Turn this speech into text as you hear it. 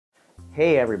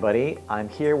Hey everybody, I'm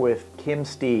here with Kim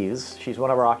Steeves. She's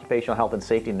one of our occupational health and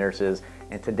safety nurses,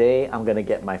 and today I'm going to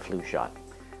get my flu shot.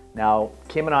 Now,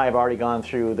 Kim and I have already gone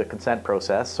through the consent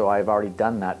process, so I've already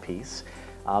done that piece.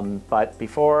 But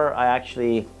before I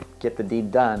actually get the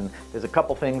deed done, there's a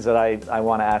couple things that I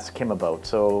want to ask Kim about.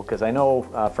 So, because I know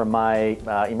from my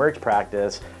Emerge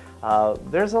practice,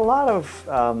 there's a lot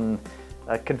of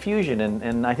confusion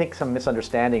and I think some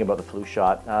misunderstanding about the flu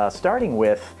shot. Starting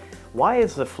with, why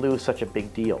is the flu such a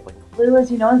big deal? Flu,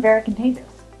 as you know, is very contagious.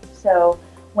 So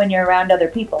when you're around other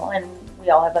people, and we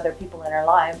all have other people in our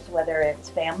lives, whether it's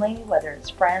family, whether it's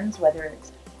friends, whether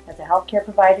it's as a healthcare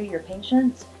provider, your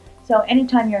patients. So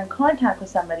anytime you're in contact with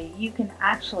somebody, you can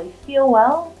actually feel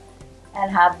well and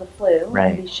have the flu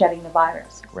and be shedding the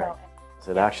virus. Right.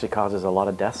 So it actually causes a lot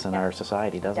of deaths in our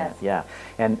society, doesn't it? Yeah.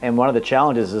 And one of the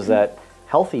challenges is that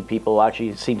healthy people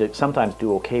actually seem to sometimes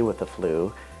do okay with the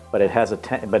flu, but it has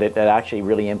it actually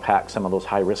really impacts some of those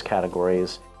high risk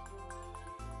categories.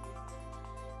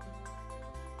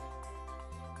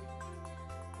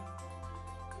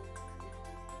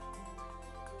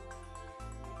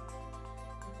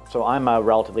 So I'm a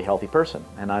relatively healthy person,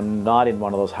 and I'm not in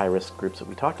one of those high risk groups that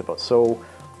we talked about. So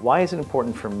why is it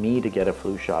important for me to get a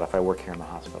flu shot if I work here in the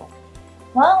hospital?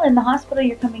 Well, in the hospital,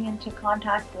 you're coming into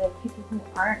contact with people who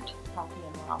aren't healthy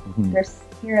and well. They're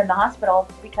here in the hospital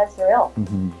because they're ill.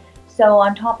 So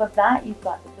on top of that, you've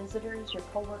got the visitors, your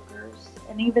coworkers,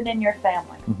 and even in your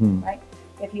family, right?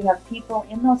 If you have people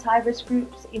in those high-risk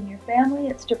groups in your family,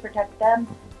 it's to protect them,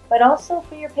 but also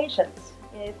for your patients.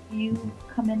 If you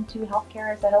come into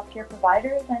healthcare as a healthcare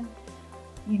provider, then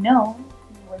you know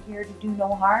we're here to do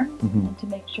no harm and to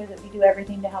make sure that we do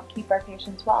everything to help keep our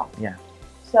patients well. Yeah.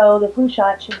 So the flu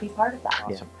shot should be part of that.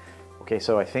 Awesome. Okay,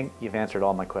 so I think you've answered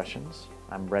all my questions.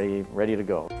 I'm ready to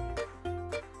go.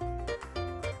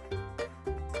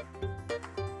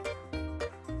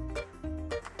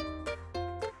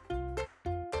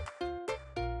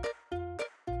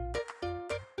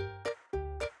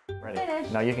 Ready.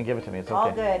 Finished. Now you can give it to me. It's okay.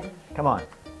 All good. Come on.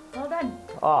 Well done.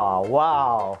 Oh,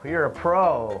 wow. You're a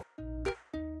pro.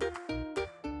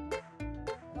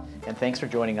 And thanks for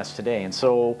joining us today. And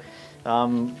so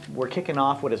we're kicking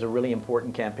off what is a really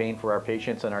important campaign for our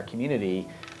patients and our community.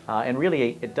 And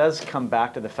really, it does come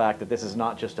back to the fact that this is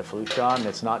not just a flu shot, and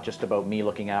it's not just about me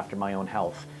looking after my own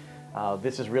health.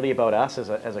 This is really about us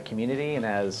as a community and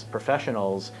as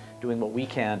professionals doing what we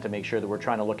can to make sure that we're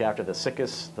trying to look after the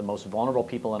sickest, the most vulnerable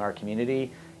people in our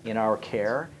community in our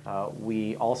care.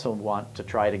 We also want to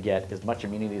try to get as much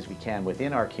immunity as we can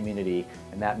within our community,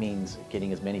 and that means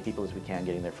getting as many people as we can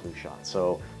getting their flu shots.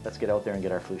 So let's get out there and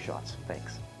get our flu shots.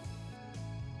 Thanks.